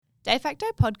De Facto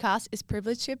Podcast is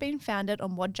privileged to have been founded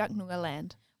on Wadjuk Noongar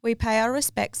land. We pay our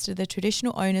respects to the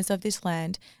traditional owners of this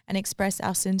land and express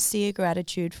our sincere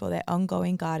gratitude for their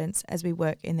ongoing guidance as we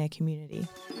work in their community.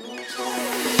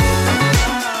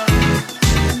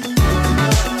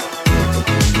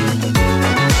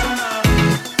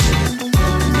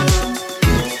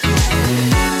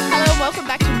 Hello and welcome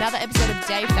back to another episode of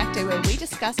De Facto, where we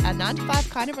discuss our 9 to 5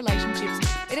 kind of relationships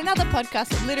in another podcast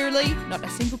that literally not a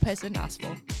single person asked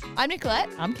for. I'm Nicolette.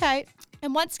 I'm Kate.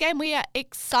 And once again, we are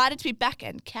excited to be back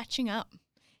and catching up.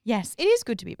 Yes, it is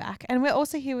good to be back. And we're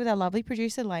also here with our lovely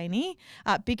producer, Lainey.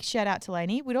 Big shout out to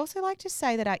Lainey. We'd also like to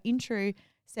say that our intro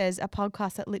says a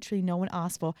podcast that literally no one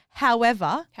asked for.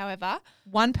 However,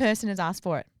 one person has asked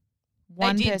for it.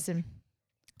 One person.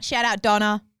 Shout out,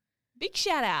 Donna. Big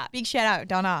shout out. Big shout out,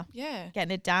 Donna. Yeah.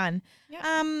 Getting it done. Yeah.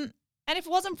 And if it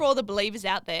wasn't for all the believers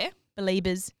out there,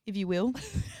 believers, if you will,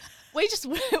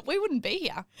 we wouldn't be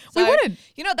here. We wouldn't.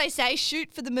 You know what they say?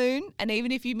 Shoot for the moon, and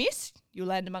even if you miss, you'll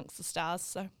land amongst the stars.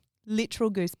 So literal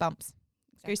goosebumps.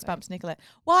 Exactly. Goosebumps, Nicolette.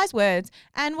 Wise words.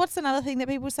 And what's another thing that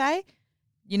people say?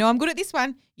 You know, I'm good at this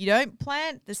one. You don't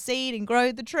plant the seed and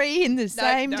grow the tree in the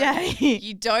same day.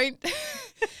 You don't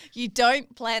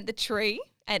plant the tree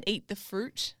and eat the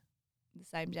fruit the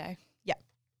same day. Yeah.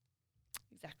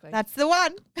 Exactly. That's the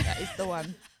one. That is the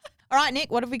one. All right,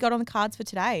 Nick, what have we got on the cards for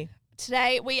today?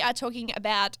 Today we are talking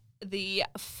about the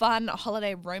fun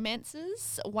holiday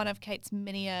romances, one of Kate's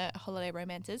many holiday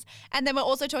romances. And then we're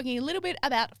also talking a little bit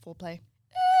about foreplay.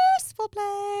 Yes,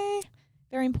 foreplay.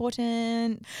 Very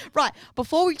important. Right,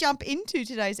 before we jump into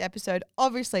today's episode,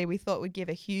 obviously we thought we'd give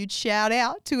a huge shout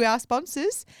out to our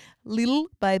sponsors, Little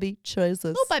Baby Cheeses.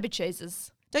 Little baby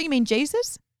cheeses. Don't you mean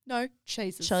Jesus? No,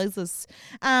 cheeses. Cheeses.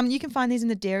 You can find these in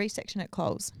the dairy section at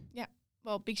Coles. Yeah.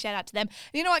 Well, big shout out to them.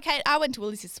 And you know what, Kate? I went to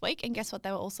Woolies this week and guess what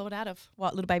they were all sold out of?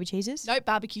 What, Little Baby Cheeses? No,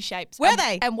 barbecue shapes. Were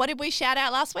they? And what did we shout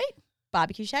out last week?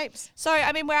 Barbecue shapes. So,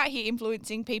 I mean, we're out here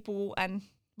influencing people and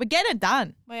We're getting it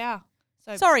done. we are.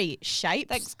 So Sorry, shapes.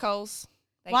 thanks, Coles.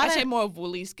 Why Actually, don't- I'm more of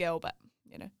Woolies girl, but,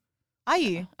 you know. Are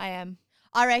you? I am.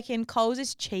 I reckon Coles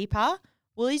is cheaper.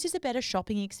 Woolies is a better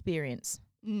shopping experience.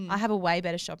 I have a way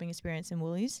better shopping experience than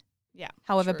Woolies. Yeah.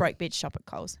 However, true. broke bitch shop at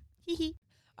Coles. Hee.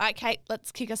 All right, Kate,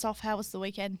 let's kick us off. How was the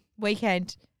weekend?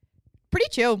 Weekend. Pretty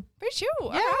chill. Pretty chill. Yeah,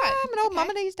 All right. I'm an old Okay.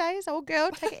 mama these days. Old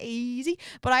girl, take it easy.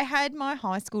 But I had my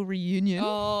high school reunion.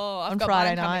 Oh, I've on got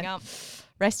Friday mine coming night. up.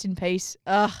 Rest in peace.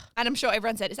 Ugh, And I'm sure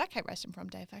everyone said, is that Kate Reston from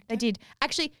De Facto? they did.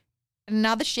 Actually,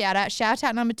 another shout out. Shout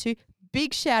out number 2.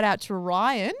 Big shout out to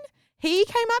Ryan. He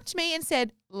came up to me and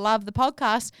said, love the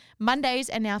podcast. Mondays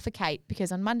are now for Kate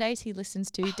because on Mondays he listens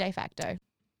to De Facto.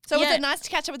 So was Yeah. it nice to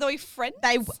catch up with all your friends?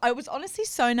 It was honestly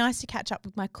so nice to catch up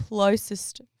with my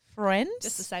closest friends.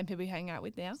 Just the same people you hang out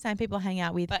with now, same people I hang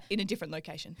out with. but in a different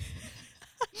location.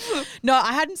 No,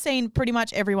 I hadn't seen pretty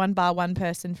much everyone bar one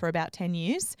person for about 10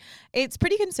 years. It's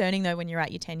pretty concerning though when you're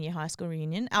at your 10-year high school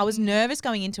reunion. I was nervous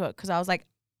going into it because I was like,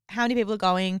 how many people are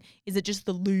going? Is it just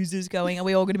the losers going? Are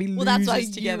we all going to be Well, losers that's why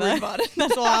you together? were invited.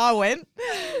 That's why I went.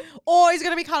 Or is it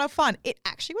going to be kind of fun? It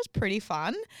actually was pretty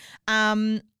fun.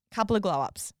 Couple of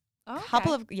glow-ups.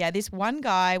 This one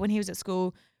guy when he was at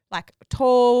school, like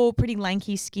tall, pretty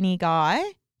lanky, skinny guy,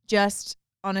 just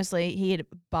honestly, he had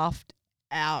buffed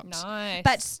out. Nice.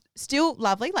 But still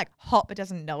lovely, like hot but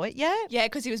doesn't know it yet. yeah,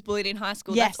 because he was bullied in high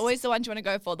school. Yes. That's always the ones you want to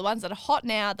go for. The ones that are hot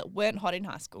now that weren't hot in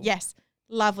high school. Yes,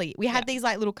 lovely. We had Yeah. these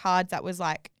like little cards that was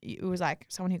like, it was like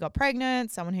someone who got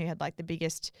pregnant, someone who had like the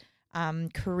biggest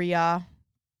career.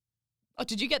 Oh,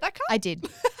 did you get that card? I did.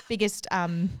 Biggest,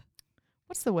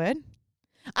 what's the word?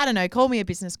 I don't know. Call me a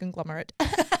business conglomerate.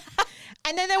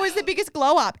 And then there was the biggest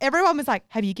glow up. Everyone was like,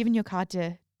 have you given your card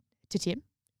to Tim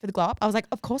for the glow up? I was like,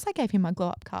 of course I gave him my glow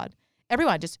up card.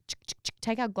 Everyone just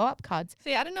take our glow up cards.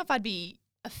 See, I don't know if I'd be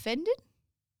offended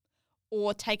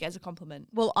or take it as a compliment.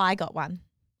 Well, I got one.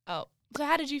 Oh, so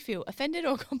how did you feel? Offended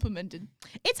or complimented?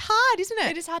 It's hard, isn't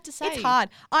it? It is hard to say. It's hard.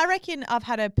 I reckon I've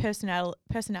had a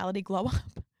personality glow up.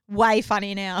 Way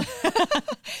funny now.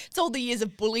 It's all the years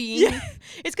of bullying. Yeah.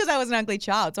 It's because I was an ugly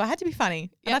child, so I had to be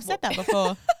funny. And Yeah, I've said that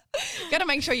before. Got to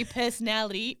make sure your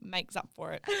personality makes up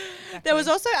for it. There was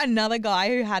also another guy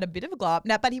who had a bit of a glow up.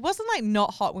 Now, but he wasn't like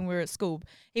not hot when we were at school.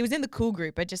 He was in the cool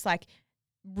group, but just like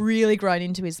really grown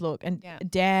into his look. And Yeah.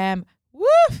 damn,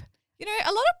 woof. You know,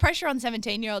 a lot of pressure on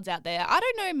 17-year-olds out there. I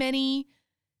don't know many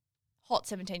hot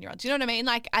 17-year-olds. You know what I mean?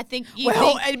 Like, I think you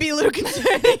think... it'd be a little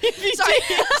concerning if you Sorry.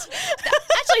 did.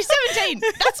 Actually, 17.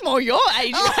 That's more your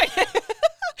age. Right?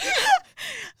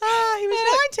 He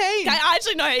was 19. I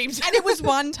actually know heaps. And it was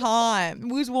one time.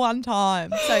 It was one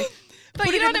time. So But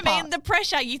put you it know in what the I mean? past. The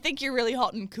pressure, you think you're really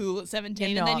hot and cool at 17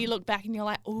 You're and then not. you look back and you're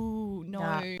like, ooh, ooh, no,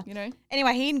 Nah. you know.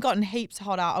 Anyway, he had gotten heaps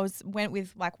hotter. Went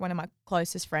with like one of my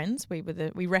closest friends. We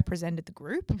represented the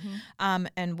group, Mm-hmm.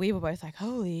 and we were both like,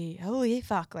 holy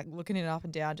fuck, like looking it up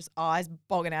and down, just eyes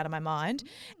bogging out of my mind.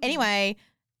 Anyway,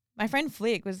 my friend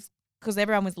Flick was, because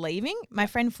everyone was leaving, my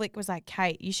friend Flick was like,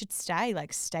 Kate, you should stay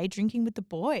drinking with the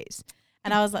boys.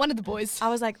 And I was like, One of the boys. I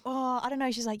was like, oh, I don't know.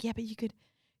 She's like, yeah, but you could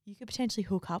potentially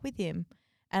hook up with him.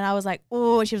 And I was like,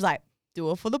 oh, and she was like,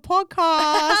 do it for the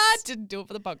podcast. Didn't do it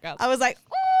for the podcast. I was like,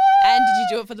 oh. And did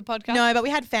you do it for the podcast? No, but we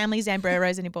had family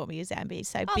Zambreros and he bought me a Zambi.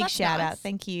 So big that's shout nice. out.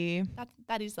 Thank you.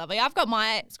 That is lovely. I've got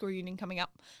my school reunion coming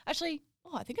up. Actually,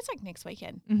 I think it's like next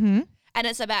weekend. Mm-hmm. And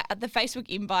it's about the Facebook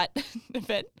invite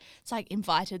event. It's like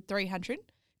invited 300,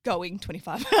 going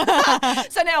 25.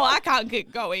 So now I can't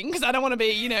get going because I don't want to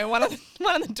be, one of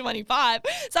the 25.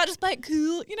 So I just play it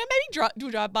cool, maybe do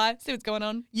a drive by, see what's going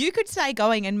on. You could stay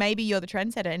going and maybe you're the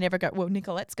trendsetter and never go, well,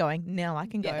 Nicolette's going. Now I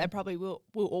can go. Yeah, they probably will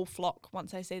all flock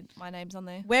once they see my name's on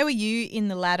there. Where were you in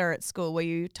the ladder at school? Were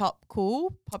you top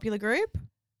cool, popular group?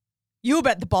 You were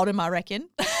at the bottom, I reckon.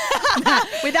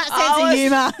 With that sense of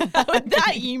humour. With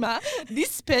that humour,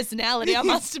 this personality, I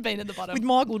must have been at the bottom. With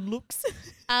my good looks.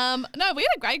 No, we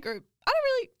had a great group. I don't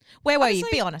really. Where were you?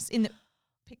 Honestly- Be honest. In the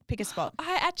pick a spot.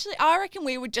 I reckon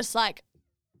we were just like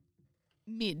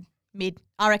mid.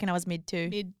 I reckon I was mid too.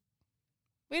 Mid.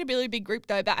 We had a really big group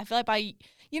though, but I feel like by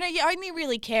you only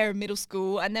really care in middle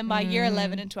school, and then by year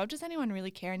 11 and 12, does anyone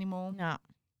really care anymore? No.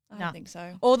 I No. don't think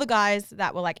so. All the guys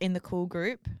that were like in the cool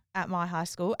group at my high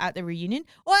school at the reunion,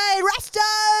 oi,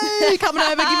 Rasto! Coming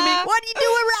over giving me, what are you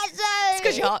doing, Rasto? It's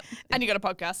because you're hot and you got a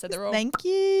podcast, so they're all. Thank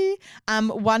you.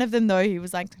 One of them though, he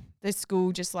was like the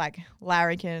school just like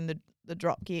larrikin the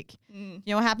drop kick. Mm.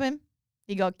 You know what happened?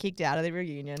 He got kicked out of the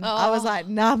reunion. I was Oh. like,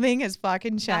 nothing has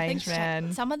fucking Nothing's changed,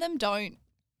 man. Some of them don't.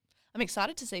 I'm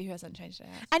excited to see who hasn't changed their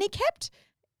house. And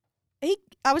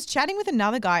I was chatting with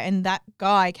another guy and that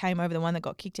guy came over, the one that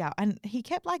got kicked out, and he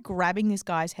kept like grabbing this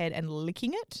guy's head and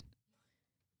licking it.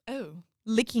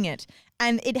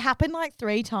 And it happened like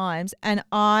 3 times and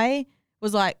I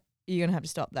was like, you're going to have to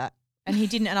stop that. And he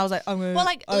didn't. And I was like, I'm going to. Well,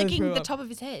 like licking the top of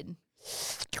his head.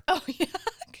 Oh, yeah.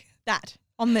 That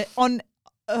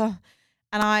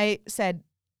and I said,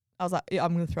 I was like, yeah,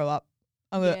 I'm going to throw up.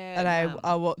 I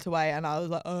walked away and I was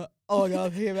like, oh my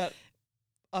God,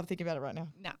 I'm thinking about it right now.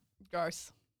 Nah,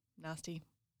 gross. Nasty.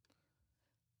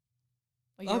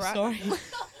 Are you I'm alright? sorry.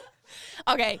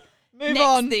 Okay, Move next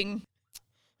on. thing.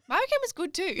 My weekend was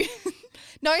good too.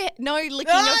 no licking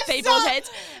Ah, of people's stop.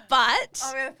 heads. But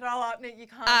I'm going to throw up, Nick. You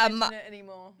can't mention it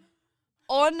anymore.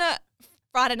 on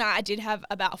Friday night, I did have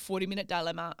about a 40-minute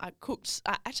dilemma. I cooked,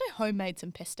 actually homemade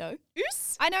some pesto.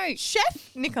 Yes. I know.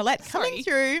 Chef Nicolette coming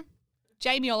Sorry. through.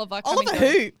 Jamie Oliver. coming Oliver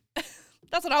through. who?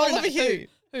 That's what I want to Oliver know.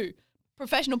 Who?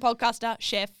 Professional podcaster,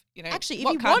 chef. Actually, if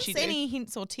what he can't wants she do? any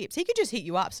hints or tips, he could just hit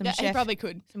you up. Some Yeah, chef, he probably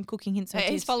could. some cooking hints or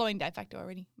He's tips. following Dave Factor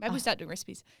already. Maybe Oh. we start doing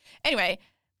recipes. Anyway,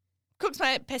 cooks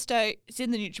my pesto. It's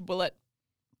in the NutriBullet.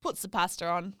 Puts the pasta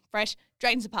on, fresh.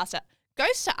 Drains the pasta.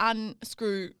 Goes to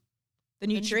unscrew The the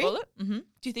Nutri. NutriBullet. Mm-hmm.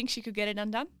 Do you think she could get it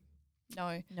undone?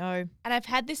 No. No. And I've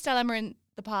had this dilemma in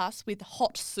the past with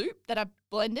hot soup that I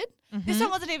blended. This Mhm. one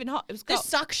wasn't even hot. It was The cold.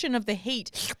 suction of the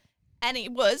heat. And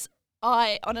it was,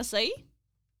 I honestly,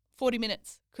 40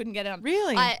 minutes. Couldn't get it on.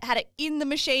 Really? I had it in the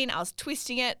machine. I was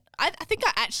twisting it. I think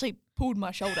I actually pulled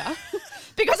my shoulder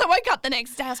because I woke up the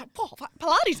next day. I was like, oh,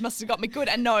 Pilates must have got me good.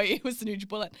 And no, it was the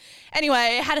NutriBullet. Anyway,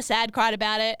 I had a sad cried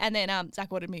about it. And then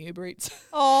Zach ordered me Uber Eats.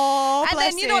 Oh, And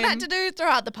bless then you know what I had him. to do? Throw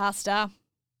out the pasta.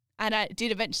 And I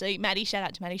did eventually. Maddie, shout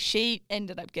out to Maddie. She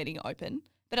ended up getting it open,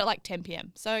 but at like 10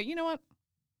 p.m. So you know what?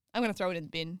 I'm going to throw it in the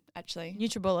bin, actually.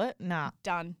 NutriBullet? Nah.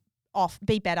 Done. Off.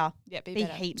 Be better. Yeah, be Be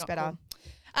better. heaps Not better. cool.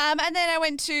 And then I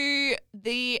went to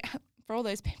for all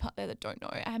those people out there that don't know,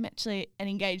 I'm actually an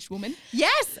engaged woman.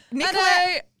 Yes. I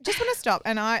Nicolette, just want to stop.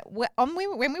 And when we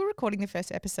were recording the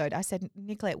first episode, I said,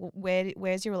 Nicolette,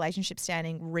 where's your relationship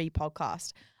standing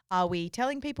re-podcast? Are we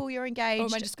telling people you're engaged? Or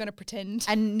am I just going to pretend?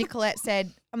 And Nicolette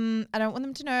said, I don't want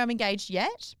them to know I'm engaged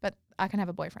yet, but I can have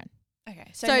a boyfriend.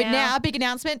 Okay. So now, big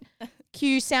announcement.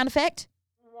 Cue sound effect.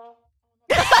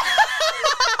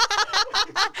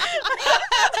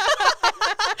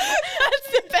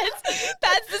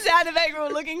 That's the sound effect we were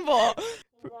looking for.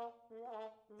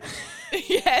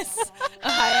 Yes,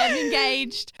 I am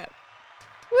engaged.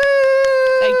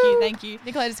 Woo! Thank you.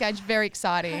 Nicolette is engaged. Very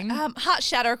exciting. Hearts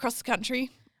shatter across the country.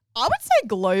 I would say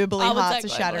globally, I would hearts say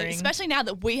are globally, shattering. especially now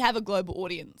that we have a global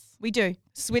audience. We do.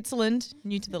 Switzerland,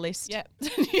 new to the list. Yeah,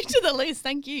 new to the list.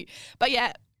 Thank you. But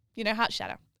yeah, heart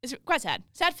shatter. It's quite sad.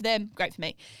 Sad for them, great for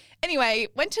me. Anyway,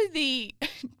 went to the I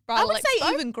bridal would say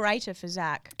expo. even greater for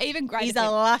Zach. Even greater. He's for a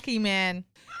him. lucky man.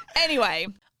 Anyway,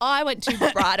 I went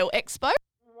to Bridal Expo.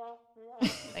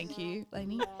 Thank you,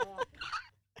 Lainey.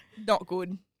 Not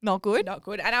good. Not good. Not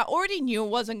good. And I already knew it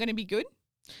wasn't going to be good.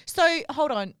 So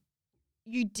hold on.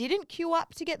 You didn't queue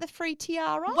up to get the free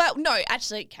tiara? Well, no,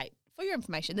 actually, Kate, for your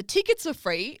information, the tickets were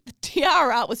free. The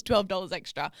tiara was $12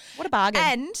 extra. What a bargain.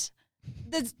 And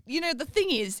there's, the thing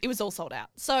is, it was all sold out.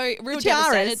 So real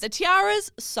tiaras? devastated. The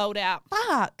tiaras sold out.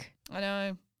 Fuck. I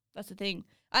know. That's the thing.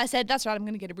 I said, that's right, I'm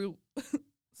going to get a real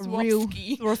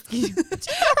Swarovski.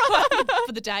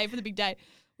 for the day, for the big day,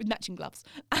 with matching gloves.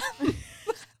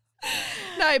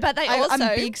 No, but they also...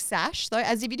 A big sash, though,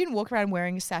 as if you didn't walk around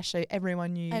wearing a sash so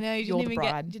everyone knew I know, you're the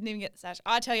bride. Didn't even get the sash.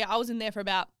 I tell you, I was in there for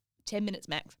about 10 minutes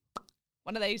max.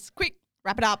 One of these, quick.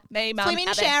 Wrap it up. Me, Mum, Swim in,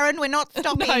 Abby. Sharon. We're not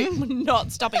stopping. No, we're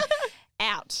not stopping.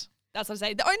 Out. That's what I'm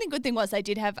saying. The only good thing was they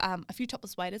did have a few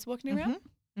topless waiters walking around.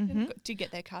 Mm-hmm. Did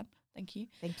get their card. Thank you.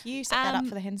 Thank you. Set that up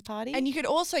for the hens party. And you could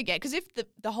also get, because if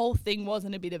the whole thing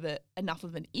wasn't a bit of enough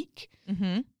of an ick,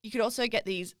 you could also get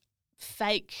these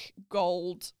fake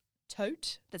gold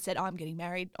tote that said, I'm getting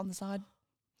married on the side.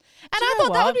 And I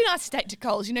thought that would be nice to take to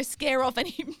Coles, scare off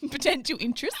any potential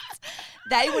interests.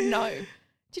 They would know.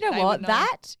 Do you know what?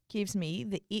 That gives me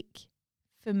the ick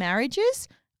for marriages,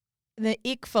 the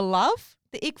ick for love,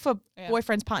 the ick for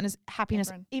boyfriends, partners,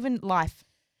 happiness, even life.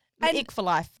 The ick for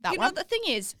life, that one. The thing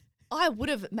is, I would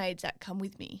have made Zach come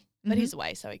with me, but he's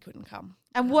away, so he couldn't come.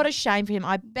 And what a shame for him.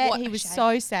 I bet he was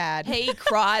so sad. He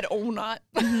cried all night.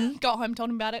 Got home, told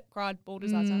him about it, cried, bawled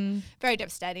his eyes out. Very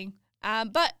devastating.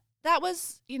 But that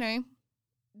was,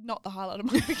 not the highlight of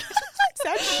my weekend.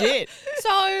 Sounds shit.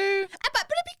 So, but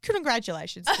a big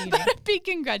congratulations to you. But a big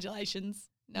congratulations.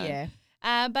 No. Yeah.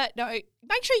 But no,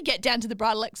 make sure you get down to the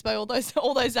Bridal Expo. All those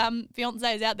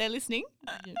fiancés out there listening.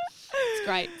 It's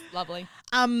great, it's lovely.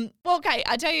 Well, okay,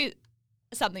 I tell you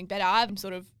something better. I'm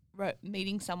sort of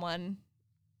meeting someone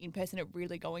in person at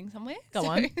really going somewhere. Go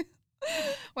on.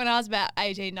 When I was about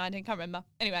 18, 19, can't remember.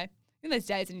 Anyway, in those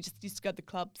days, and you just used to go to the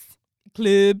clubs,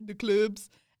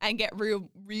 and get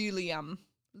really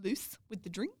loose with the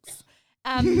drinks,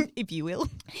 if you will.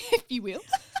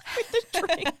 with the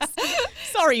drinks.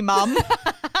 Sorry, Mum.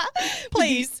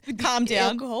 Please calm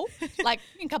down. Alcohol, like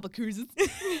a couple of cruises.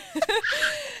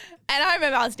 And I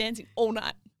remember I was dancing all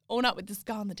night with this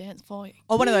guy on the dance floor.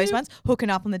 Or one of those ones, hooking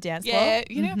up on the dance floor. Yeah,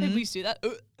 you know how people used to do that?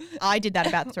 I did that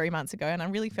about 3 months ago and I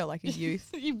really felt like a youth.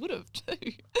 You would have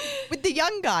too. With the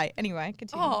young guy. Anyway,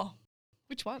 continue. Oh,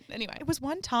 which one? Anyway. It was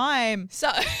one time.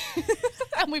 So,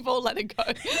 and we've all let it go.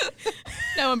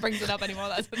 No one brings it up anymore,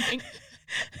 that's the thing.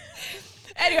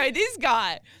 Anyway, this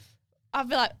guy, I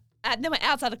feel like, and then we're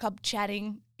outside the club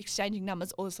chatting, exchanging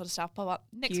numbers, all this sort of stuff. Pop up.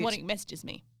 Next morning, messages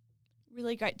me.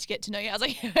 Really great to get to know you. I was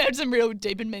like, I had some real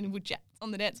deep and meaningful chats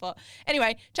on the dance floor.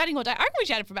 Anyway, chatting all day. I reckon we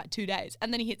chatted for about 2 days.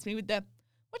 And then he hits me with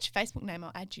what's your Facebook name?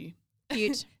 I'll add you.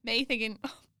 Cute. Me thinking,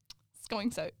 it's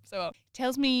going so well.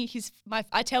 Tells me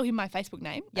I tell him my Facebook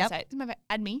name. Yep. I say,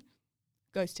 add me.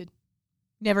 Ghosted.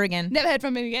 Never again. Never heard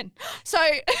from him again. So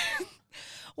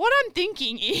what I'm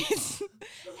thinking is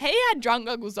he had drunk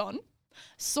goggles on,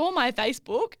 saw my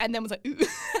Facebook, and then was like, ooh,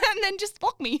 and then just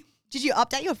blocked me. Did you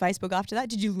update your Facebook after that?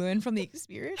 Did you learn from the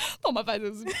experience? Thought my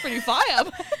Facebook was pretty fire.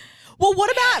 Well, what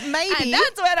about maybe... And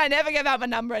that's when I never gave out my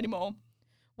number anymore.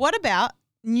 What about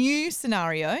new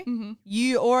scenario?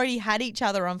 You already had each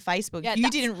other on Facebook. Yeah, you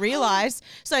didn't realise.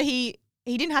 So he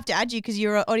didn't have to add you because you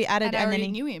were already added. And I already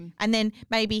then knew him. And then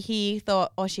maybe he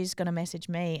thought, oh, she's going to message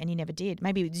me, and you never did.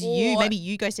 Maybe it was you. Maybe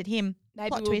you ghosted him. Maybe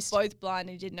Plot we were twist. both blind and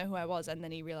he didn't know who I was, and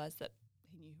then he realised that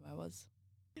he knew who I was.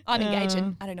 I'm engaged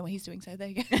and I don't know what he's doing, so there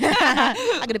you go.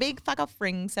 I got a big fuck off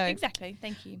ring. So Exactly.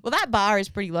 Thank you. Well, that bar is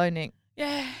pretty low, Nick.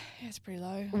 Yeah, it's pretty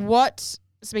low.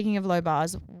 Speaking of low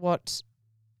bars,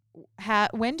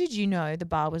 when did you know the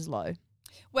bar was low?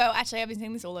 Well, actually, I've been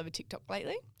seeing this all over TikTok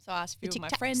lately. So I asked a few of my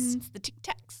friends, the Tic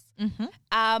Tacs.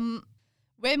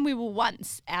 When we were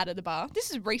once out at the bar, this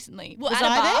is recently. Well, Was at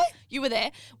a I bar, there? you were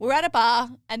there. We're at a bar,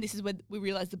 and this is when we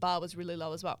realised the bar was really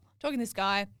low as well. Talking to this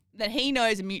guy that he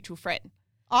knows a mutual friend.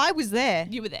 I was there.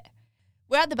 You were there.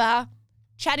 We're at the bar,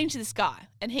 chatting to this guy,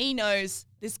 and he knows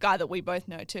this guy that we both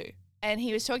know too. And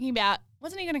he was talking about,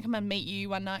 wasn't he going to come and meet you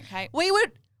one night, Kate? We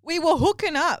were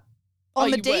hooking up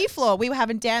on the you D were? floor. We were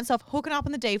having dance off, hooking up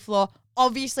on the D floor.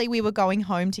 Obviously, we were going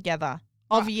home together.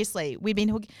 Obviously, we've been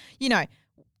hooking.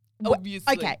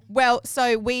 Obviously. Okay. Well,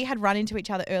 so we had run into each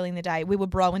other early in the day. We were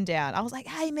broing down. I was like,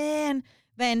 "Hey, man."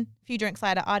 Then a few drinks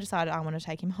later, I decided I want to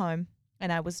take him home,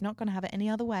 and I was not going to have it any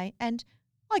other way. And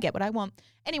I get what I want.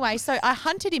 Anyway, so I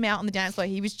hunted him out on the dance floor.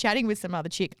 He was chatting with some other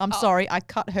chick. I'm sorry, I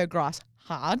cut her grass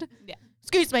hard. Yeah.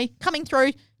 Excuse me, coming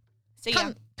through. See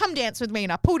ya. come dance with me.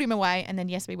 And I pulled him away. And then,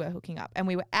 yes, we were hooking up. And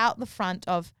we were out the front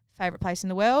of favourite place in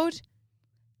the world,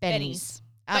 Benny's.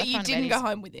 But you didn't go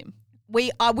home with him.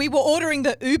 We were ordering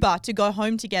the Uber to go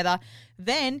home together.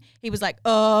 Then he was like,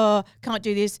 oh, can't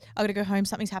do this. I got to go home.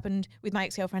 Something's happened with my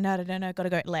ex-girlfriend. I don't know. Got to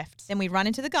go left. Then we run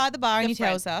into the guy at the bar and he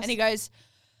tells us. And he goes,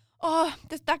 oh,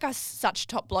 that guy's such a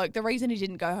top bloke. The reason he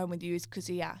didn't go home with you is because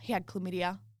he had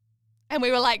chlamydia. And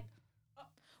we were like.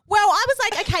 Well, I was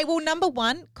like, okay, well, number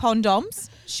one, condoms.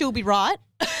 She'll be right.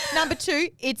 Number two,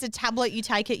 it's a tablet. You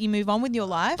take it, you move on with your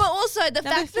life. But also the number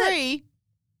fact three,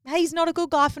 he's not a good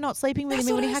guy for not sleeping with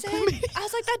him when he had chlamydia. I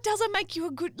was like, that doesn't make you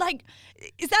a good, like,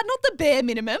 is that not the bare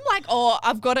minimum? Like, oh,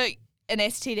 I've got an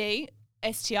STD,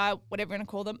 STI, whatever you want to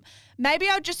call them. Maybe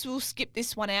will skip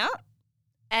this one out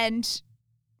and,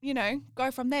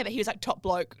 go from there. But he was like, top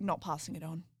bloke, not passing it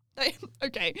on.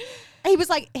 Okay. He was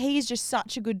like, he is just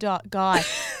such a good guy.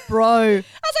 Bro. I was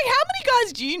like, how many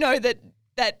guys do you know that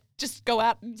just go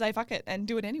out and say fuck it and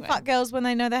do it anyway? Fuck girls when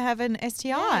they know they have an STI.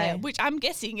 Yeah, which I'm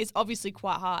guessing is obviously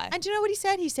quite high. And do you know what he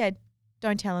said? He said,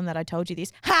 don't tell him that I told you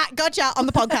this. Ha, gotcha on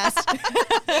the podcast.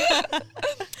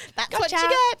 That's what you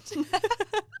get.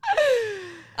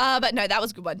 But no, that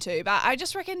was a good one too. But I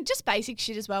just reckon just basic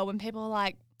shit as well when people are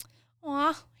like,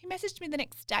 oh, he messaged me the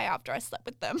next day after I slept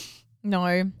with them.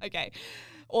 No. Okay.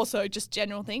 Also, just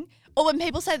general thing. Or when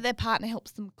people say that their partner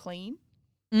helps them clean.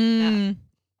 Nah.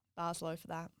 Bars low for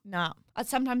that. Nah.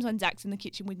 Sometimes when Zach's in the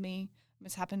kitchen with me,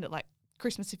 this happened at like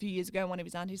Christmas a few years ago, one of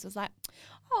his aunties was like,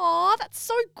 oh, that's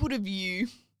so good of you.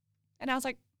 And I was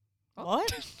like,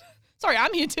 what? Sorry,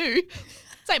 I'm here too.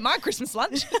 This ain't my Christmas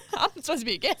lunch. I'm supposed to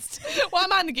be a guest. Why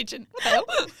am I in the kitchen? What the hell?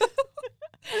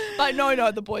 But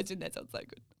no, the boys in there sound so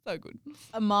good. So good.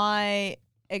 My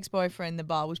ex-boyfriend, the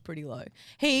bar was pretty low.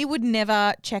 He would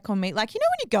never check on me. Like, when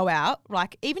you go out,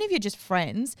 like, even if you're just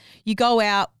friends, you go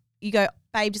out, you go,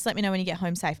 babe, just let me know when you get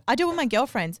home safe. I do with my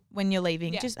girlfriends when you're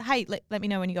leaving. Yeah. Just, hey, let me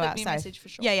know when you go out safe. Message for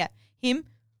sure. Yeah. Him,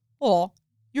 or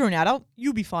you're an adult,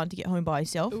 you'll be fine to get home by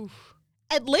yourself. Oof.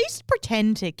 At least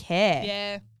pretend to care.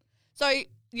 Yeah. So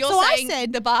you're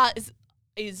saying the bar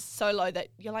is so low that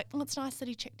you're like, oh, it's nice that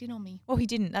he checked in on me. Well, he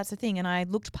didn't. That's the thing. And I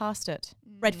looked past it.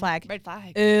 Red flag. Red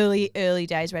flag. Early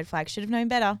days red flag. Should have known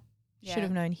better. Yeah. Should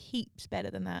have known heaps better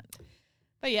than that.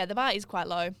 But yeah, the bar is quite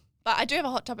low. But I do have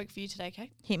a hot topic for you today,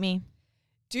 Kate. Hit me.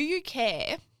 Do you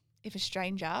care if a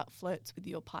stranger flirts with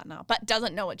your partner but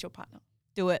doesn't know it's your partner?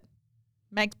 Do it.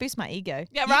 Boost my ego.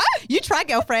 Yeah, right? You try,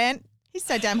 girlfriend. He's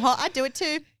so damn hot. I'd do it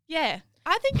too. Yeah.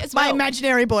 I think as my well. My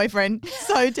imaginary boyfriend.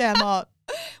 So damn hot.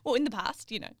 Well, in the past,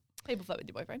 people flirt with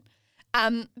your boyfriend.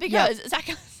 Because Zach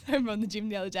was over on the gym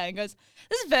the other day and goes,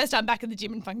 this is the first time back in the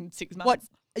gym in fucking 6 months. What?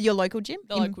 Your local gym?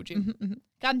 The local gym. Mm-hmm.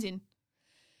 Comes in.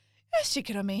 Stick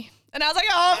it on me. And I was like,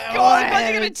 oh, God, what's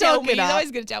he going to tell me? He's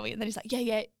always going to tell me. And then he's like,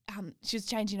 yeah. She was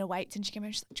changing her weights and she came over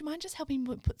and she's like, do you mind just helping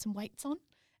me put some weights on?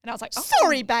 And I was like,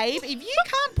 sorry, babe. If you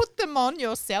can't put them on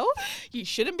yourself, you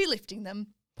shouldn't be lifting them.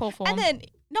 Poor form. And then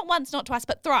not once, not twice,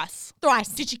 but thrice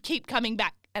did she keep coming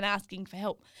back and asking for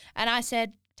help. And I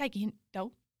said, take a hint,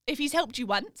 doll. If he's helped you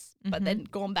once, but then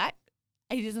gone back,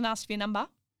 and he doesn't ask for your number,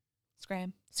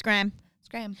 scram.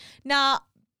 Now,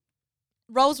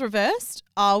 roles reversed.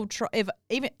 I'll try.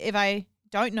 If I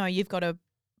don't know you've got a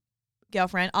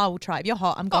girlfriend, I will try. If you're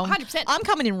hot, I'm going. 100%. I'm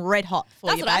coming in red hot for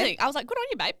That's you, what babe. I think. I was like, good on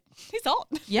you, babe. He's hot.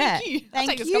 Yeah. Thank you. Thank I'll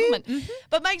take you. this compliment. Mm-hmm.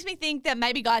 But makes me think that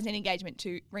maybe guys need engagement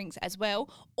to rings as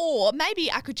well. Or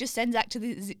maybe I could just send Zach to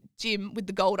the gym with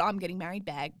the gold I'm getting married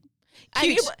bag.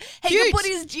 Cute. He could put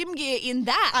his gym gear in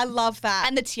that. I love that.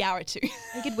 And the tiara too.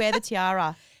 He could wear the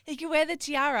tiara. He could wear the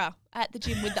tiara at the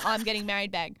gym with the I'm getting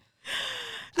married bag.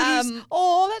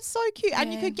 Oh, that's so cute. Yeah,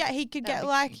 and he could get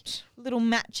like cute. Little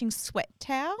matching sweat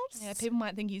towels. Yeah, people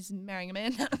might think he's marrying a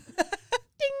man. Ding.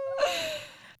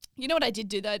 You know what I did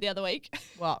do though the other week?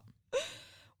 What?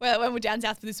 Well, when we're down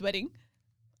south for this wedding,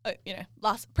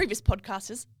 previous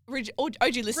podcasters,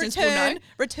 OG listeners will know.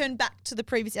 Return back to the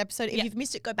previous episode. If you've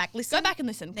missed it, go back, listen. Go back and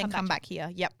listen. Then come back here.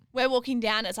 Yep. We're walking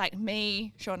down. It's like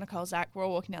me, Sean, Nicole, Zach. We're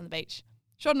all walking down the beach.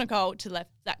 Sean, Nicole to the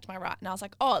left, Zach to my right. And I was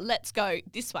like, oh, let's go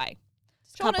this way.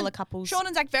 Couple of couples. Sean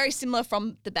and Zach very similar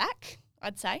from the back,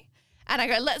 I'd say. And I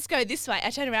go, let's go this way.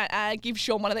 I turn around and I give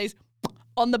Sean one of these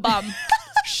on the bum.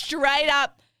 Straight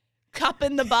up. Cup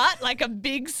in the butt, like a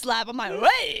big slap. I'm like,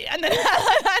 wait. And then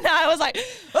I was like,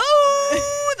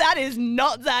 oh, that is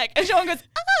not Zach. And Sean goes,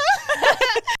 ah.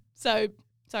 So,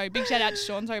 sorry, big shout out to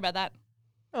Sean. Sorry about that.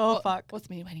 Fuck. What's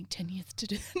me waiting 10 years to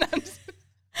do that?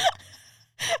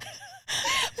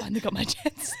 Finally got my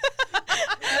chance.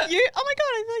 You? Oh my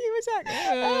God, I thought you were Zach.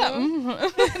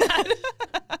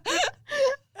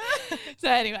 So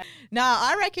anyway. No,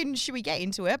 I reckon should we get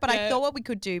into it? But I Yeah. thought what we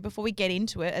could do before we get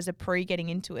into it, as a getting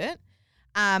into it,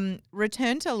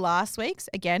 return to last week's.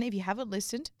 Again, if you haven't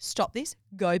listened, stop this,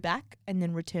 go back, and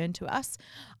then return to us.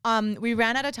 We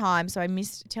ran out of time, so I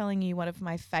missed telling you one of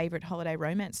my favourite holiday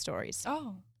romance stories.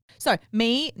 Oh. So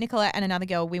me, Nicolette, and another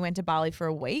girl, we went to Bali for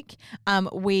a week.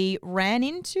 We ran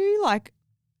into like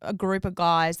a group of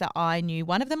guys that I knew.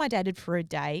 One of them I dated for a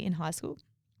day in high school.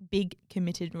 Big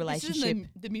committed relationship. This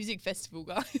isn't the music festival,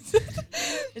 guys.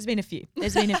 There's been a few.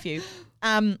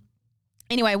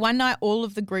 Anyway, one night all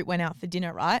of the group went out for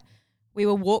dinner, right? We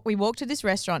walked to this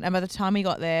restaurant, and by the time we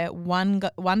got there, one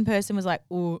person was like,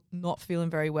 "Oh, not feeling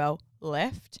very well,"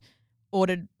 left.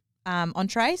 Ordered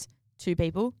entrees, 2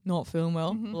 people, not feeling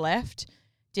well, left.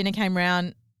 Dinner came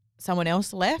round, someone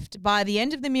else left. By the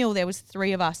end of the meal, there was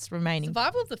 3 of us remaining.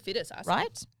 Survival of the fittest, I suppose.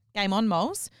 Right? Game on,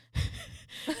 moles.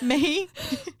 me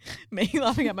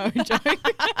laughing at my own joke.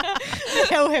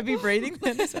 Hell heavy breathing.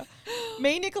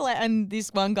 Me, Nicolette, and this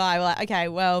one guy were like, okay,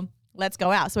 well, let's go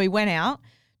out. So we went out,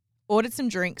 ordered some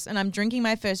drinks, and I'm drinking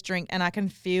my first drink, and I can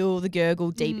feel the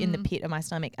gurgle deep in the pit of my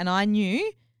stomach. And I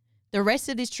knew the rest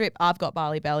of this trip, I've got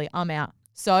Bali belly. I'm out.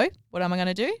 So what am I going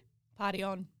to do? Party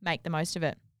on. Make the most of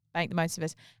it. Make the most of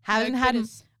it.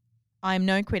 Quitters. I'm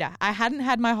no quitter. I hadn't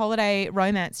had my holiday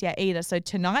romance yet either. So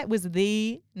tonight was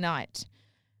the night.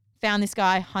 Found this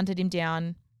guy, hunted him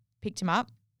down, picked him up.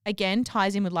 Again,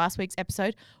 ties in with last week's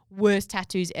episode. Worst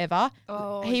tattoos ever.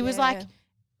 Oh, he was like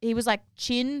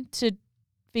chin to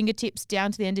fingertips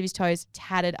down to the end of his toes,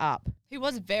 tatted up. He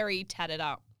was very tatted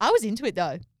up. I was into it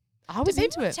though. I was Do into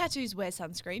people it. with tattoos wear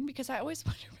sunscreen? Because I always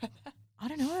wonder about that. I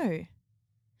don't know. Hit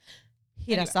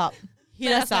Anyway. us up.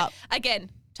 Hit Let us us know. up. Again,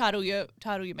 title your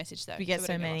message though. We get so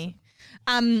we don't many.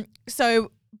 lost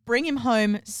So bring him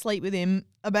home, sleep with him.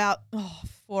 About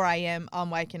 4 a.m.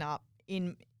 I'm waking up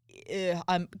in,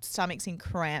 I'm stomach's in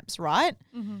cramps. Right.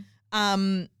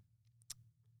 Mhm.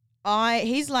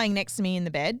 He's laying next to me in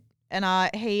the bed, and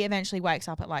he eventually wakes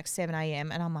up at like 7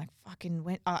 a.m. and I'm like,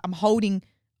 I'm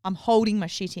holding my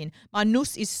shit in. My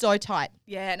noose is so tight.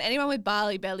 Yeah, and anyone with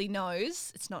Bali belly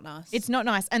knows it's not nice. It's not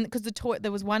nice. And because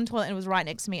there was one toilet and it was right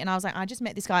next to me, and I was like, I just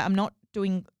met this guy. I'm not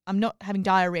having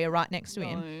diarrhea right next to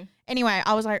him. Anyway,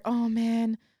 I was like, oh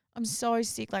man, I'm so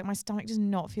sick. Like my stomach does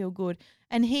not feel good.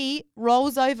 And he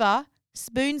rolls over,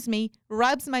 spoons me,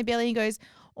 rubs my belly and goes,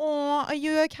 oh, are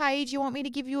you okay? Do you want me to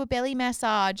give you a belly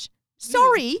massage?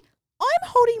 Sorry, I'm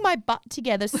holding my butt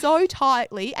together so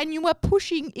tightly and you were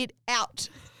pushing it out.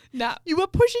 No. You were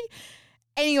pushing.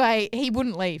 Anyway, he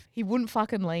wouldn't leave. He wouldn't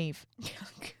fucking leave.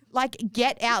 Like,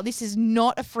 get out. This is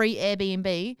not a free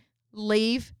Airbnb.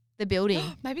 Leave the building.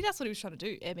 Maybe that's what he was trying to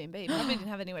do, Airbnb. Maybe he didn't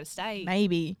have anywhere to stay.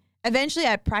 Maybe. Eventually,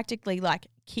 I practically like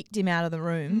kicked him out of the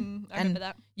room. I remember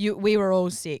that. We were all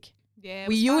sick. Yeah,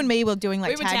 You and me were doing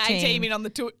like we were tag team. teaming on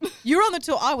the tour. You were on the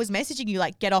tour. I was messaging you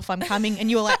like, get off, I'm coming. And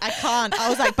you were like, I can't. I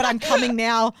was like, but I'm coming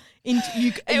now. It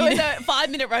was a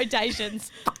 5-minute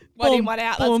rotations. One in, one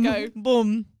out. Boom, Let's go.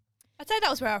 Boom. I'd say that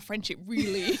was where our friendship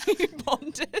really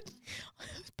bonded.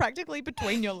 Practically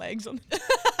between your legs.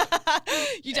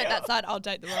 You You take that side, I'll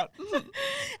take the right. And for some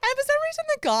reason,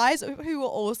 the guys who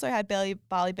also had Bali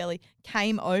belly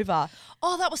came over.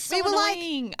 Oh, that was so We were like-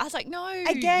 annoying. I was like, no.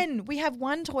 Again, we have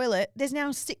one toilet. There's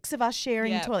now 6 of us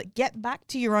sharing Yeah. a toilet. Get back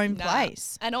to your own Nah.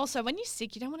 place. And also, when you're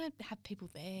sick, you don't want to have people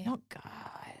there. Not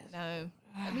guys. No.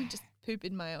 Let me just poop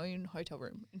in my own hotel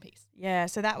room in peace. Yeah,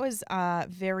 so that was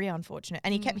very unfortunate.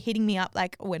 And he kept hitting me up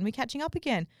like, when are we catching up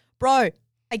again? Bro,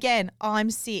 again, I'm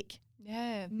sick.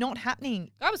 Yeah. Not happening.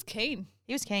 I was keen.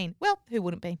 He was keen. Well, who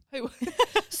wouldn't be? Who?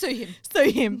 Sue him. Sue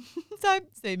him. So,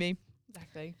 sue me.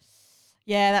 Exactly.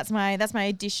 Yeah, that's my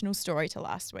additional story to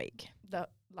last week.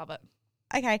 Love it.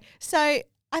 Okay, so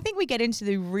I think we get into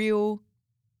the real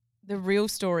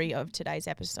story of today's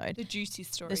episode. The juicy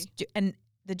story. And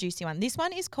the juicy one. This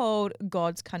one is called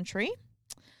God's Country.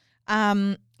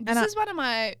 This is one of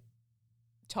my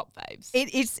top faves.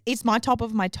 It's my top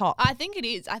of my top. I think it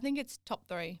is. I think it's top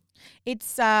 3.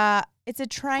 It's a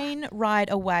train ride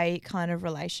away kind of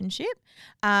relationship.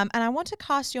 And I want to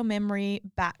cast your memory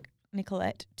back,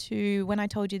 Nicolette, to when I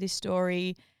told you this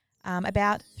story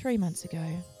about 3 months ago.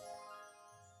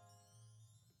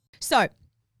 So,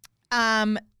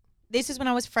 this is when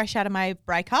I was fresh out of my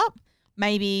breakup.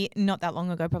 Maybe not that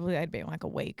long ago, probably it'd been like a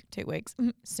week, 2 weeks.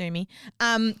 Sue me.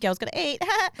 Girls gotta eat.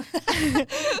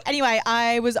 Anyway,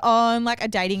 I was on like a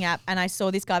dating app and I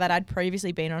saw this guy that I'd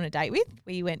previously been on a date with.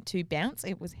 We went to Bounce.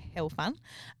 It was hell fun.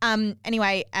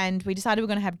 Anyway, and we decided we're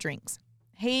going to have drinks.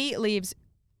 He lives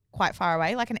quite far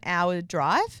away, like an hour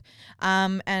drive.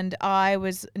 And I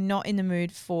was not in the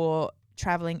mood for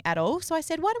traveling at all. So I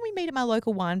said, why don't we meet at my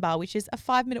local wine bar, which is a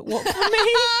 5-minute walk from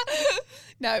me.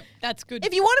 No, that's good.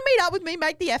 If you want to meet up with me,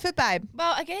 make the effort, babe.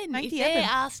 Well, again, Make if the they're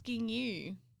effort. asking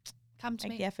you, come to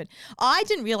Make me. the effort. I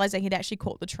didn't realize that he'd actually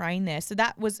caught the train there. So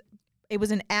it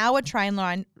was an hour train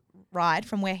line ride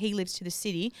from where he lives to the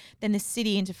city, then the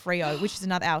city into Freo, which is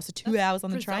another hour. So 2 hours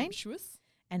on the train. Presumptuous.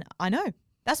 And I know.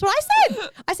 That's what I said.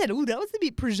 I said, oh, that was a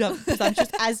bit presumptuous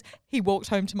as he walked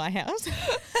home to my house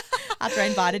after I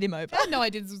invited him over. I had no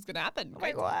idea this was going to happen. Oh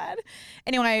my God.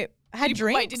 Anyway, I had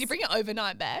drinks. Wait, did you bring an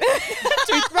overnight bag?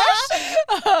 Toothbrush?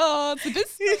 Oh,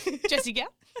 slippers? Jessica?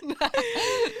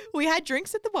 We had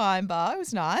drinks at the wine bar. It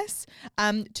was nice.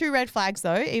 2 red flags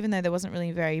though, even though there wasn't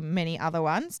really very many other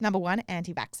ones. Number 1,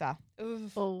 anti-vaxxer.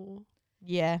 Oh.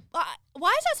 Yeah.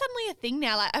 Why is that suddenly a thing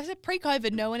now? Like, I said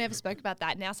pre-COVID, no one ever spoke about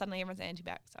that. Now suddenly everyone's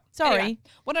anti-vaxxer. Sorry. Anyway,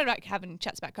 we're not like having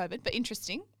chats about COVID, but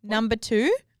interesting. Number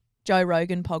 2, Joe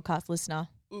Rogan podcast listener.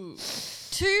 Ooh.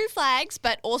 2 flags,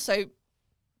 but also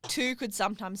 2 could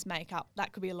sometimes make up.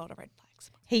 That could be a lot of red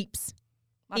flags. Heaps.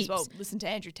 Might as well Heaps. listen to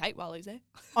Andrew Tate while he's there.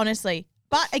 Honestly.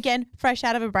 But again, fresh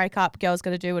out of a breakup, girl's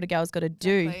got to do what a girl's got to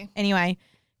do. Exactly. Anyway,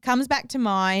 comes back to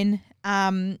mine.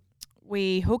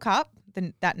 We hook up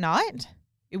that night.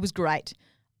 It was great.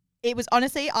 It was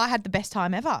honestly, I had the best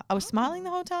time ever. I was smiling the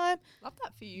whole time. Love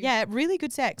that for you. Yeah, really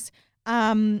good sex.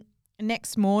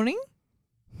 Next morning,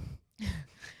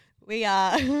 we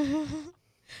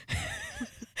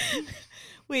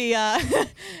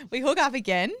we hook up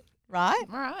again, right?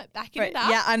 All right, backing it up.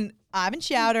 Yeah, and I haven't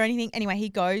showered or anything. Anyway, he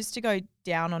goes to go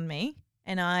down on me,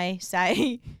 and I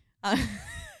say, sorry,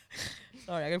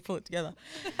 I gotta pull it together.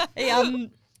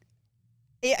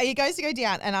 He goes to go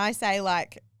down, and I say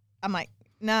I'm like,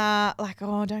 nah, like,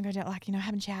 oh, don't go down, like, I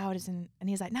haven't showered, and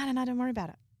he's like, no, don't worry about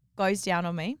it. Goes down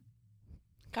on me.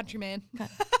 Countryman.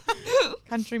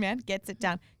 Countryman gets it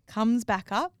done, comes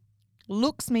back up,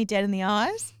 looks me dead in the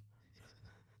eyes,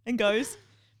 and goes.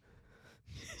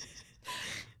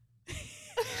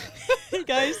 He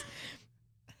goes,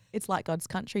 it's like God's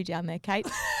country down there, Kate.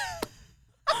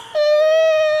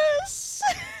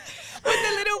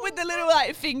 with the little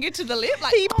like finger to the lip,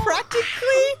 like He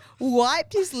practically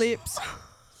wiped his lips,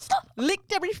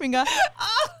 licked every finger.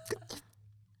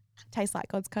 Tastes like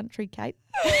God's country, Kate.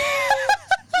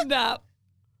 Nah.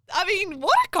 I mean,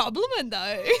 what a compliment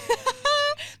though.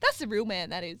 That's the real man,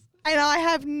 that is. And I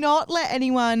have not let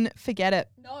anyone forget it.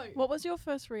 No. What was your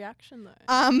first reaction though?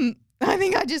 I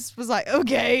think I just was like,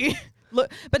 okay.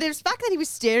 Look, but it was the fact that he was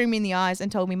staring me in the eyes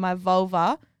and told me my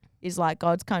vulva is like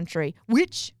God's country,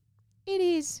 which it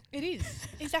is. It is.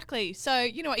 Exactly. So,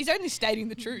 you know what? He's only stating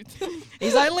the truth.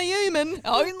 He's only human.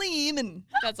 Only human.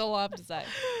 That's all I have to say.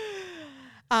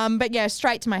 But yeah,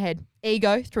 straight to my head.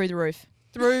 Ego through the roof.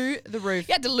 Through the roof.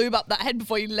 You had to lube up that head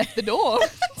before you left the door.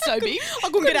 So big. I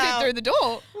couldn't get out. through the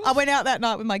door. I went out that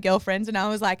night with my girlfriends and I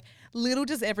was like, little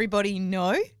does everybody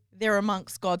know they're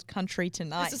amongst God's country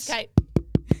tonight. This is Kate.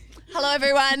 Hello,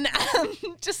 everyone.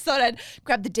 Just thought I'd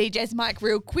grab the DJ's mic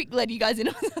real quick, let you guys in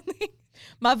on something.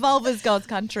 My vulva's God's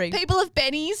country. People of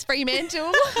Benny's,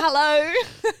 Fremantle. Hello.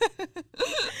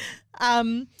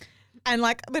 And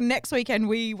like the next weekend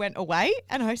we went away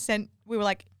and we were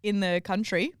like in the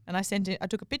country and I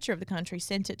took a picture of the country,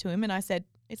 sent it to him and I said,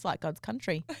 it's like God's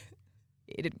country.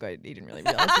 He didn't really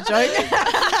realize the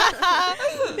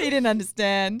joke. He didn't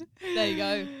understand. There you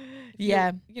go.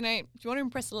 Yeah. You know, if you want to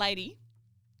impress a lady,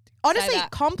 Honestly, that.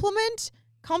 compliment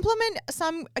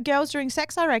some girls during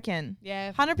sex, I reckon.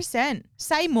 yeah, 100%.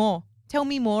 Say more. Tell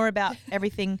me more about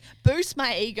everything. boost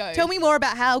my ego. Tell me more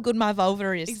about how good my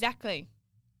vulva is. Exactly.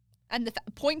 And the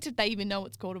point if they even know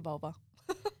it's called a vulva.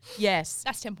 Yes.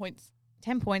 That's 10 points.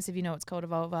 10 points if you know it's called a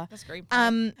vulva. That's green.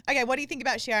 Okay, what do you think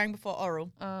about showering before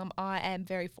oral? I am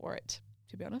very for it,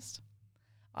 to be honest.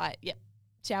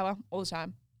 Shower all the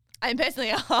time. And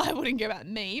personally, I wouldn't care about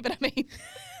me, but I mean,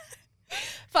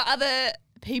 for other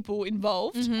people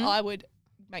involved, Mhm. I would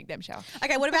make them shower.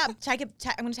 Okay, what about I'm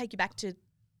going to take you back to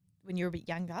when you were a bit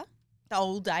younger, the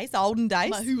olden days.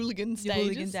 My hooligan Your stages.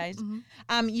 hooligan days.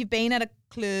 Mhm. You've been at a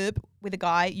club with a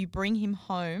guy. You bring him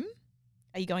home.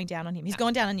 Are you going down on him? He's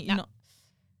going down on you. No.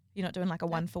 You're not doing like a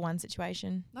 1-for-1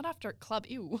 situation. Not after a club.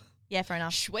 Ew. Yeah, fair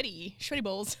enough. Sweaty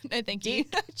balls. No, thank you.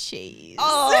 Cheese.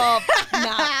 Oh,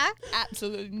 nah.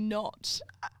 Absolutely not.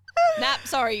 Nah,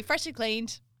 sorry. Freshly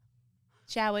cleaned.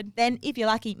 Showered. Then, if you're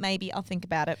lucky, maybe I'll think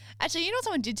about it. Actually, you know what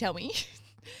someone did tell me?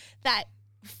 That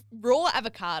raw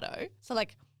avocado, so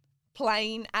like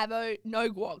plain avo, no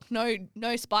guac,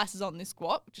 no spices on this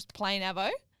guac, just plain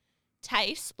avo,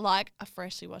 tastes like a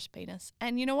freshly washed penis.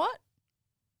 And you know what?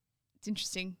 It's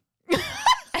interesting.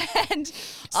 And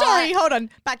Sorry, hold on.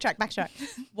 Backtrack.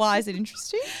 Why is it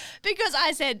interesting? because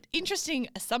I said interesting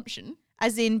assumption.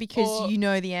 As in because Or- you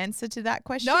know the answer to that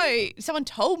question? No, someone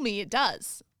told me it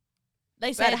does.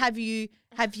 They said But have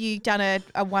you done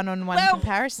a one-on-one well,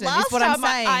 comparison? Last Is what I'm time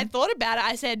saying. I thought about it,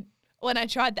 I said when I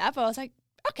tried the apple, I was like,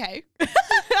 okay,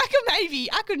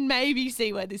 I could maybe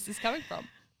see where this is coming from.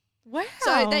 wow.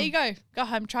 So there you go. Go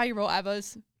home, try your raw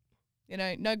avos. You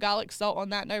know, no garlic salt on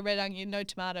that, no red onion, no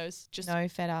tomatoes, just No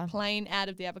feta. plain out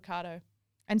of the avocado.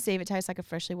 And see if it tastes like a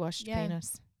freshly washed Yeah.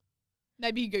 penis.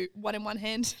 Maybe you go one in one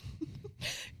hand,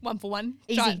 one for one.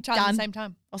 Easy, Try them at done. the same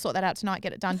time. I'll sort that out tonight.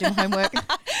 Get it done. Do my homework.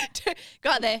 Go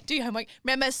out there, do your homework.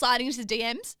 Remember sliding into the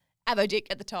DMs, avo dick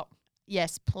at the top.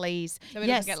 Yes, please. So we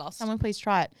yes, don't get lost. someone please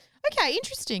try it. Okay,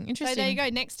 interesting. So there you go.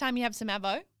 Next time you have some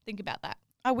avo, think about that.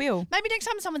 I will. Maybe next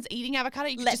time someone's eating avocado,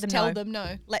 you can Let just them tell know. them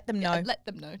no. Let them Yeah, know. let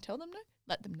them know. Tell them no.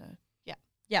 Let them know. Yeah.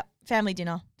 Yep. Family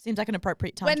dinner. Seems like an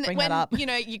appropriate time to bring when that up. you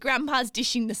know your grandpa's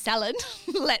dishing the salad,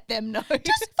 let them know.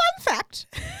 Just fun fact.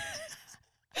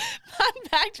 Fun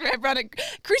fact for everyone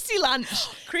at Chrissy lunch.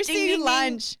 Chrissy Ding, ding, ding.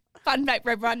 lunch. Fun fact for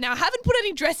everyone. Now, I haven't put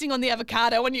any dressing on the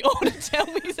avocado when you order. Tell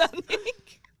me something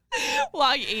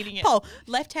while you're eating it. Paul,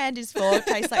 left hand is for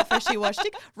tastes like freshly washed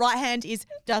dick. Right hand is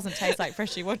doesn't taste like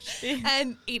freshly washed dick.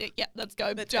 And eat it. Yeah, let's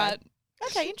go. Let's Try go. it.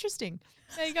 Okay, interesting.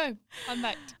 There you go. Fun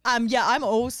fact. Yeah,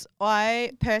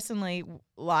 I personally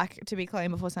like to be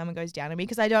clean before someone goes down on me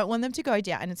because I don't want them to go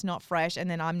down and it's not fresh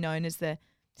and then I'm known as the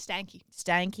Stanky.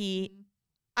 stanky.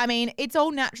 I mean, it's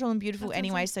all natural and beautiful That's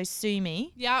anyway, awesome. so sue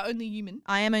me. Yeah, only human.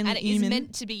 I am only And it human. is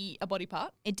meant to be a body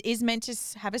part. It is meant to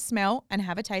have a smell and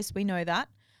have a taste. We know that.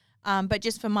 But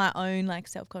just for my own like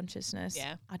self-consciousness,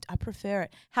 Yeah. I prefer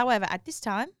it. However, at this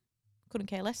time, couldn't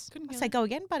care less. Couldn't I care say go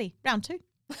again, buddy. Round 2.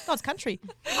 God's country.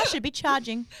 I should be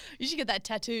charging. You should get that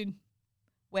tattooed.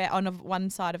 Where on one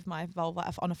side of my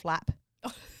vulva, on a flap.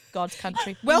 God's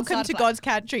country. Inside Welcome a to flap. God's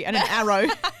country and an arrow.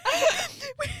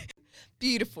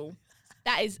 Beautiful.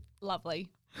 That is lovely.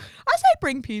 I say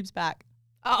bring pubes back.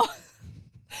 Oh.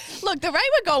 Look, the way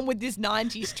we're going with this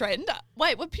 90s trend.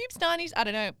 Wait, were pubes 90s? I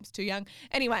don't know. It's too young.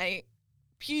 Anyway,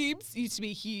 pubes used to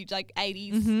be huge, like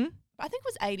 80s. Mm-hmm. I think it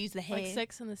was 80s, the hair. Like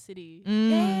Sex and the City.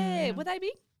 Yeah, would they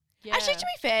be? Yeah. Actually, to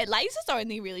be fair, lasers are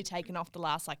only really taken off the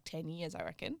last like 10 years, I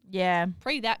reckon. Yeah.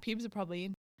 Pre that, pubes are probably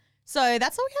in. So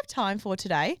that's all we have time for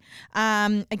today.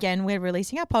 Again, we're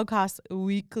releasing our podcast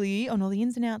weekly on all the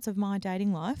ins and outs of my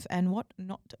dating life and what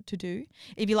not to do.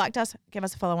 If you liked us, give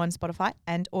us a follow on Spotify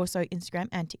and also Instagram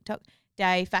and TikTok,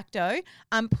 De Facto.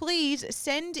 Please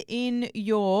send in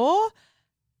your...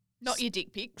 Not your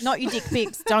dick pics. Not your dick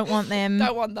pics. Don't want them.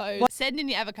 Don't want those. Send in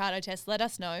your avocado test. Let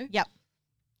us know. Yep.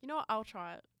 You know what? I'll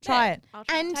try it. Try Yeah, it. I'll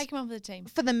try And Take them on for the team.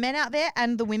 for the men out there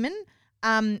and the women,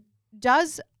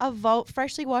 does a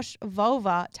freshly washed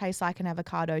vulva taste like an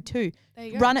avocado too? There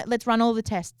you go. Run it. Let's run all the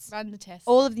tests. Run the test.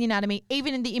 All of the anatomy,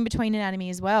 even in the in-between anatomy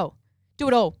as well. Do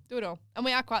it all. Do it all. And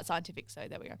we are quite scientific, so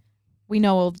there we go. We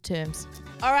know all the terms.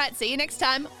 All right, see you next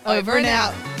time. Over and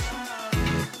out.